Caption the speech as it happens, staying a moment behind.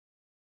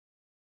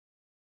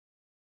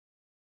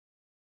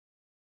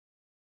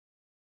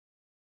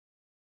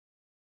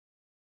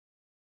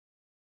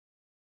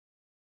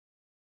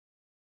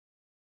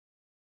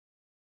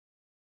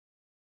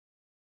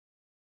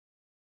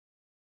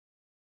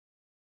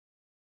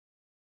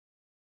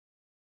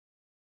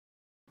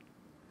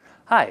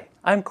Hi,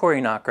 I'm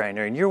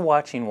Nachreiner, and you're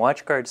watching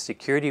WatchGuard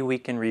Security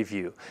Week in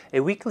Review, a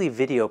weekly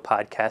video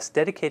podcast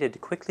dedicated to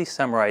quickly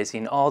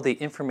summarizing all the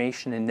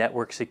information and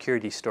network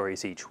security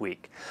stories each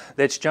week.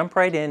 Let's jump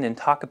right in and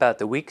talk about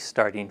the week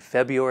starting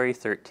February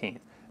 13th.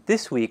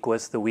 This week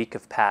was the week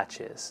of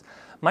patches.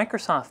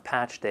 Microsoft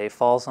Patch Day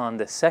falls on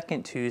the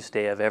second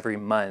Tuesday of every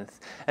month,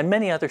 and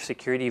many other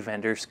security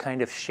vendors kind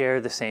of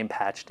share the same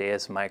patch day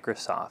as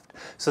Microsoft.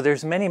 So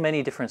there's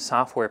many different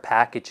software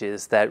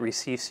packages that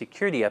receive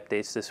security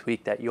updates this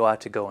week that you ought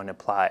to go and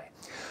apply.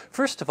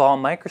 First of all,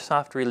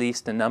 Microsoft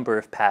released a number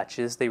of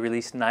patches. They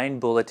released 9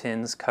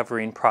 bulletins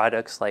covering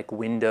products like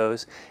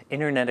Windows,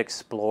 Internet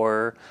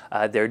Explorer,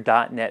 their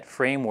 .NET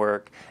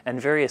framework,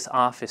 and various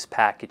Office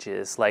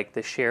packages like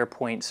the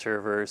SharePoint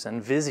servers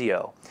and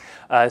Visio.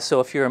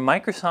 So if you're a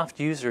Microsoft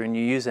user and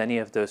you use any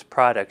of those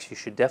products, you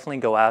should definitely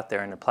go out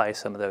there and apply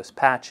some of those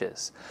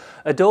patches.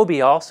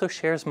 Adobe also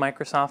shares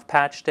Microsoft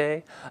Patch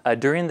Day.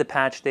 During the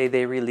patch day,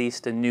 they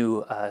released a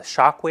new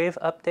Shockwave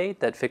update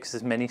that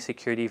fixes many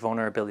security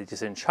vulnerabilities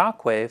in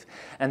Shockwave,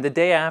 and the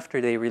day after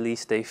they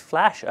released a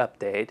Flash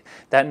update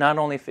that not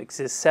only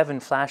fixes 7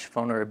 Flash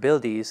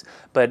vulnerabilities,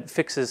 but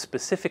fixes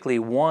specifically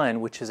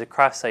one, which is a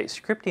cross-site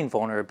scripting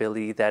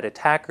vulnerability that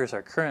attackers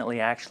are currently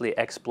actually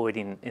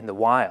exploiting in the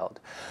wild.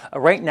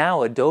 Right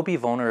now, Adobe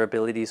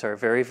vulnerabilities are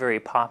very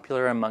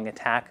popular among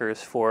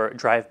attackers for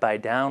drive-by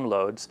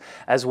downloads,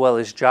 as well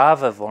as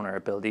Java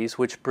vulnerabilities,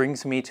 which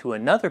brings me to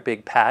another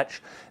big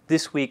patch.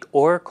 This week,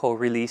 Oracle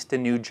released a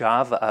new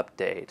Java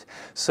update.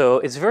 So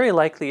it's very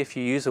likely if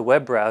you use a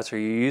web browser,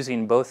 you're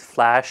using both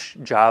Flash,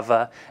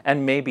 Java,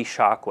 and maybe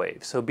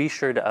Shockwave. So be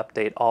sure to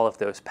update all of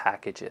those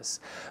packages.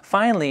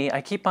 Finally,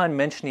 I keep on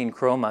mentioning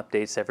Chrome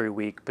updates every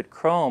week, but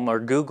Chrome, or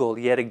Google,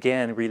 yet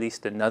again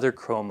released another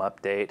Chrome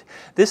update.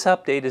 This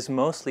update is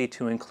mostly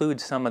to include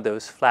some of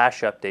those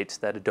Flash updates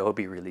that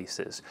Adobe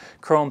releases.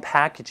 Chrome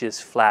packages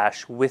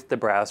Flash with the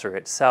browser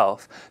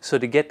itself, so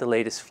to get the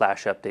latest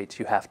Flash updates,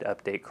 you have to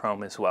update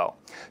Chrome as well.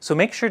 So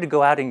make sure to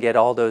go out and get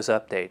all those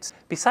updates.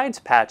 Besides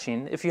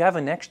patching, if you have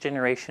a next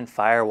generation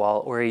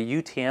firewall or a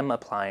UTM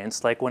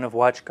appliance like one of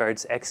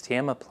WatchGuard's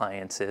XTM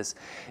appliances,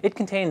 it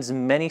contains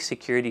many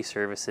security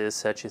services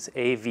such as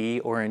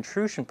AV or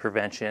intrusion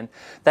prevention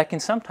that can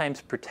sometimes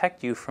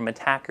protect you from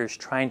attackers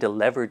trying to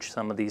leverage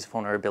some of these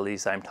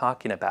vulnerabilities I'm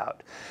talking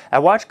about.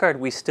 At WatchGuard,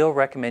 we still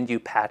recommend you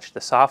patch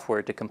the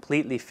software to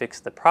completely fix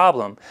the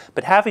problem,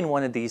 but having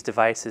one of these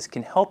devices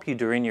can help you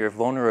during your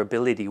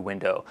vulnerability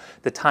window,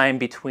 the time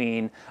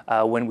between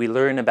when we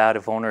learn about a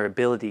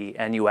vulnerability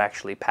and you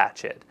actually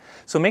patch it.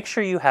 So make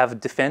sure you have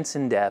defense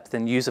in depth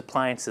and use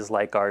appliances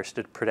like ours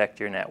to protect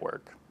your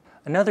network.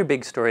 Another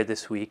big story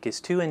this week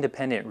is 2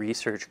 independent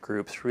research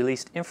groups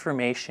released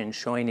information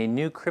showing a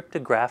new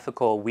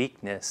cryptographical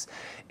weakness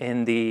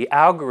in the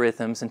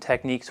algorithms and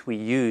techniques we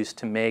use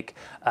to make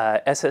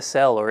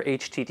SSL or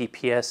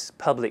HTTPS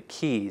public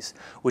keys,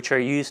 which are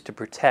used to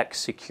protect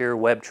secure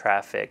web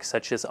traffic,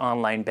 such as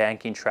online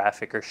banking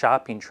traffic or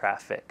shopping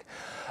traffic.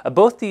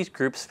 Both these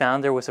groups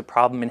found there was a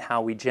problem in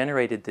how we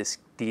generated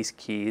these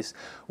keys,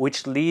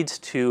 which leads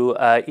to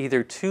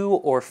either 2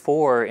 or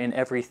 4 in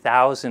every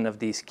 1,000 of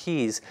these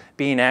keys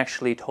being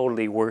actually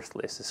totally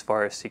worthless as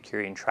far as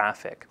securing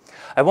traffic.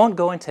 I won't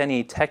go into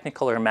any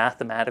technical or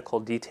mathematical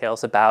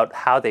details about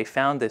how they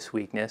found this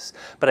weakness,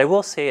 but I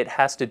will say it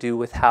has to do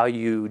with how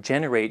you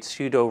generate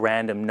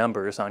pseudo-random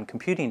numbers on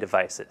computing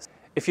devices.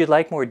 If you'd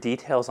like more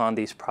details on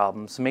these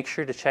problems, make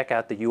sure to check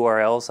out the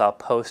URLs I'll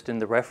post in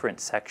the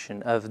reference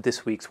section of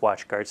this week's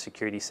WatchGuard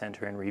Security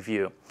Center in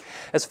Review.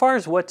 As far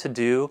as what to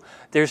do,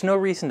 there's no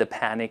reason to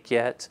panic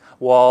yet.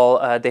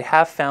 While they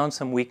have found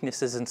some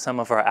weaknesses in some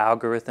of our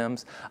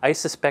algorithms, I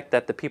suspect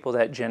that the people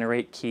that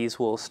generate keys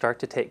will start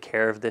to take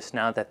care of this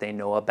now that they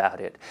know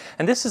about it.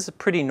 And this is a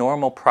pretty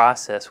normal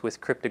process with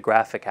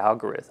cryptographic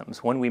algorithms.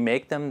 When we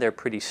make them, they're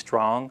pretty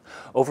strong.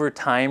 Over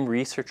time,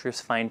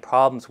 researchers find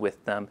problems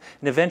with them,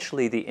 and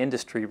eventually the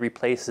industry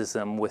replaces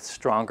them with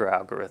stronger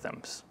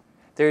algorithms.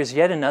 There's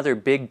yet another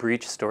big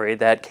breach story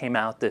that came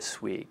out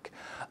this week.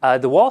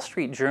 The Wall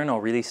Street Journal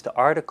released an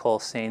article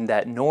saying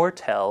that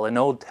Nortel, an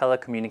old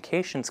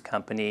telecommunications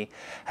company,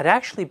 had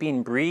actually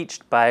been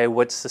breached by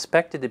what's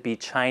suspected to be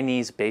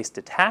Chinese-based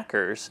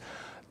attackers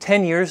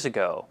 10 years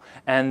ago,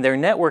 and their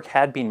network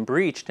had been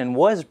breached and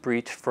was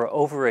breached for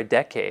over a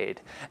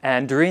decade.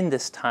 And during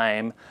this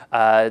time,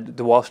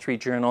 the Wall Street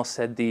Journal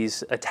said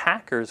these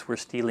attackers were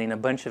stealing a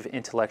bunch of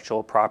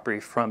intellectual property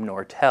from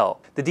Nortel.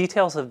 The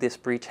details of this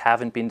breach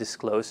haven't been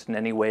disclosed in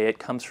any way. It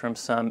comes from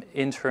some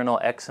internal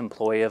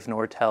ex-employee of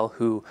Nortel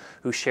who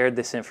shared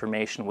this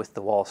information with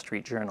the Wall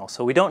Street Journal.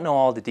 So we don't know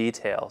all the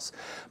details,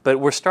 but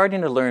we're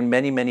starting to learn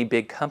many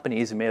big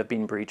companies may have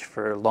been breached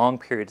for long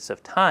periods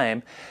of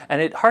time,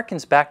 and it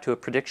harkens back back to a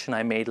prediction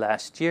I made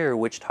last year,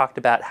 which talked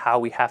about how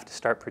we have to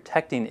start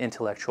protecting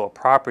intellectual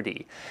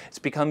property. It's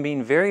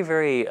becoming very,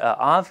 very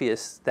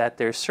obvious that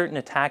there's certain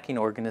attacking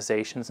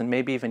organizations and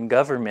maybe even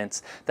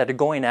governments that are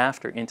going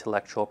after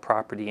intellectual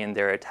property in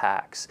their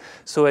attacks.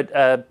 So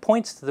it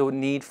points to the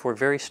need for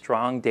very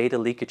strong data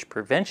leakage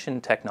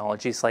prevention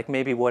technologies like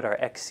maybe what our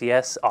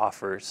XCS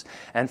offers,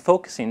 and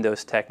focusing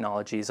those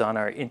technologies on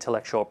our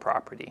intellectual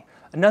property.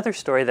 Another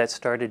story that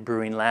started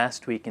brewing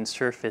last week and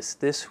surfaced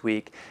this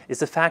week is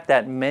the fact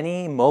that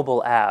many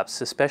mobile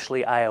apps,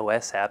 especially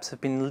iOS apps, have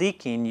been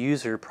leaking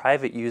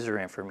private user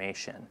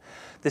information.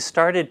 This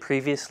started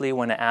previously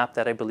when an app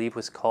that I believe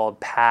was called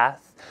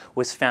Path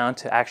was found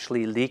to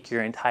actually leak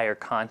your entire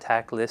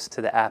contact list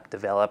to the app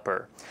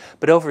developer.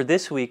 But over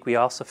this week, we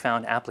also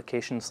found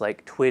applications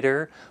like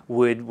Twitter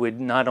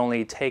would not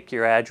only take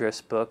your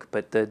address book,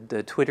 but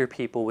the Twitter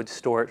people would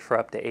store it for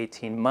up to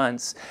 18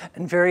 months,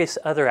 and various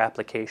other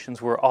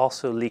applications were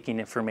also leaking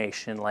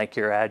information like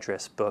your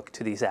address book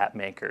to these app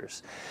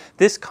makers.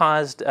 This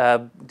caused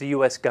the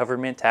US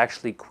government to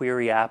actually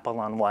query Apple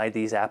on why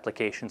these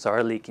applications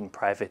are leaking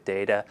private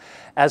data,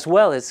 as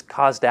well as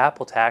caused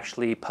Apple to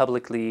actually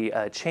publicly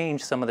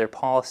change some of their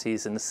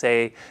policies and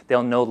say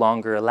they'll no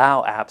longer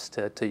allow apps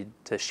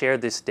to share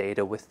this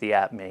data with the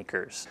app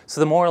makers. So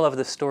the moral of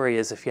the story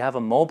is, if you have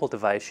a mobile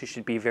device, you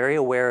should be very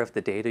aware of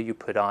the data you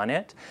put on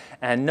it,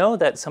 and know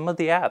that some of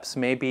the apps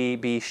may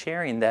be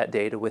sharing that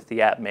data with the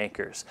app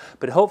makers.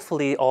 But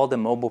hopefully all the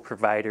mobile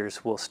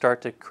providers will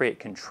start to create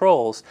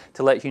controls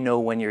to let you know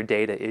when your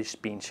data is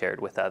being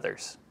shared with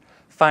others.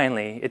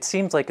 Finally, it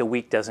seems like a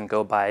week doesn't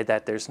go by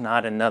that there's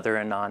not another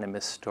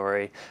anonymous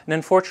story, and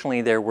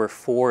unfortunately there were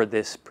 4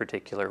 this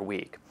particular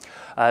week.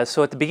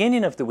 So at the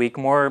beginning of the week,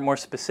 more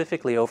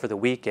specifically over the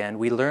weekend,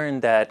 we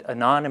learned that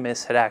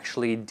Anonymous had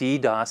actually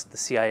DDoSed the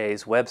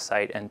CIA's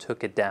website and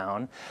took it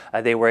down.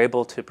 They were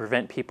able to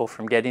prevent people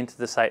from getting to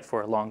the site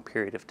for a long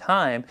period of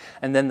time,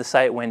 and then the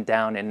site went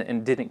down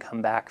and didn't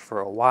come back for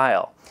a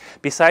while.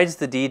 Besides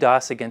the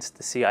DDoS against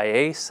the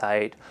CIA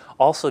site,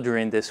 also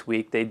during this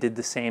week they did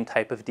the same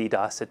type of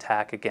DDoS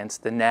attack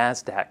against the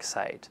NASDAQ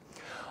site.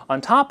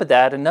 On top of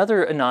that,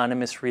 another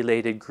Anonymous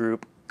related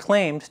group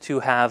claimed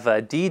to have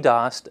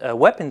DDoSed a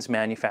weapons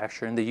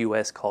manufacturer in the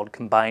US called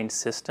Combined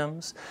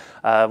Systems.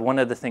 One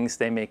of the things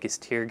they make is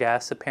tear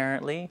gas,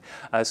 apparently.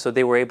 So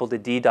they were able to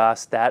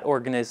DDoS that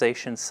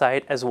organization's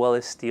site as well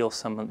as steal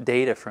some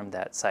data from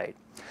that site.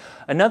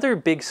 Another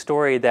big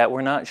story that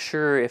we're not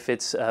sure if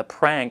it's a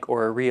prank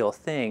or a real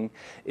thing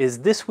is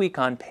this week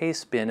on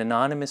Pastebin,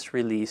 Anonymous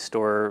released,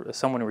 or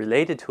someone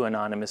related to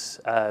Anonymous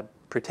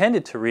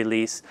pretended to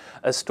release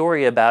a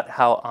story about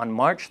how on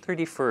March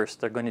 31st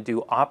they're going to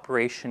do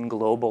Operation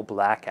Global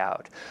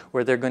Blackout,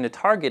 where they're going to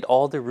target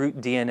all the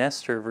root DNS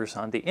servers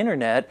on the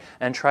internet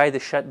and try to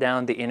shut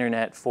down the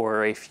internet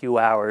for a few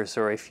hours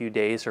or a few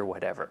days or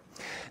whatever.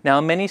 Now,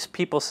 many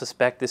people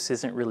suspect this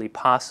isn't really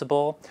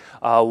possible.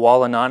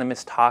 While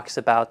Anonymous talks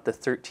about the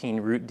 13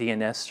 root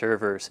DNS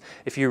servers,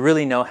 if you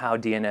really know how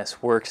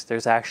DNS works,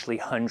 there's actually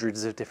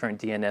hundreds of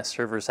different DNS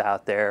servers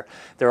out there.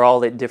 They're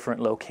all at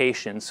different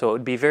locations, so it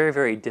would be very,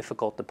 very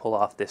difficult to pull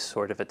off this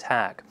sort of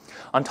attack.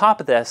 On top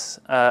of this,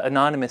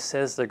 Anonymous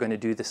says they're going to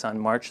do this on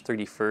March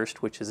 31st,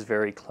 which is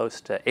very close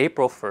to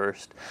April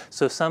 1st,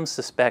 so some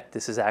suspect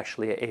this is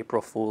actually an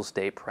April Fool's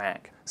Day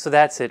prank. So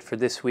that's it for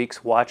this week's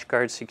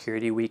WatchGuard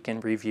Security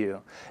Weekend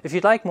Review. If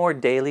you'd like more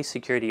daily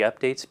security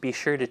updates, be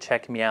sure to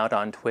check me out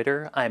on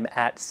Twitter. I'm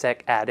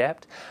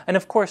 @SecAdept. And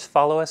of course,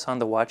 follow us on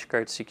the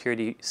WatchGuard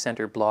Security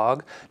Center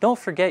blog. Don't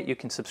forget you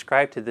can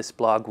subscribe to this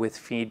blog with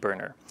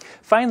FeedBurner.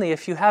 Finally,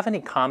 if you have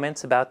any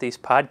comments about these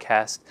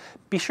podcasts,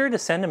 be sure to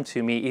send them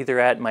to me either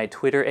at my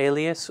Twitter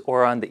alias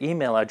or on the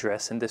email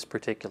address in this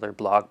particular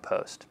blog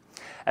post.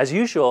 As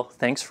usual,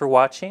 thanks for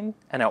watching,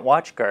 and at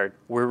WatchGuard,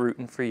 we're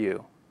rooting for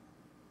you.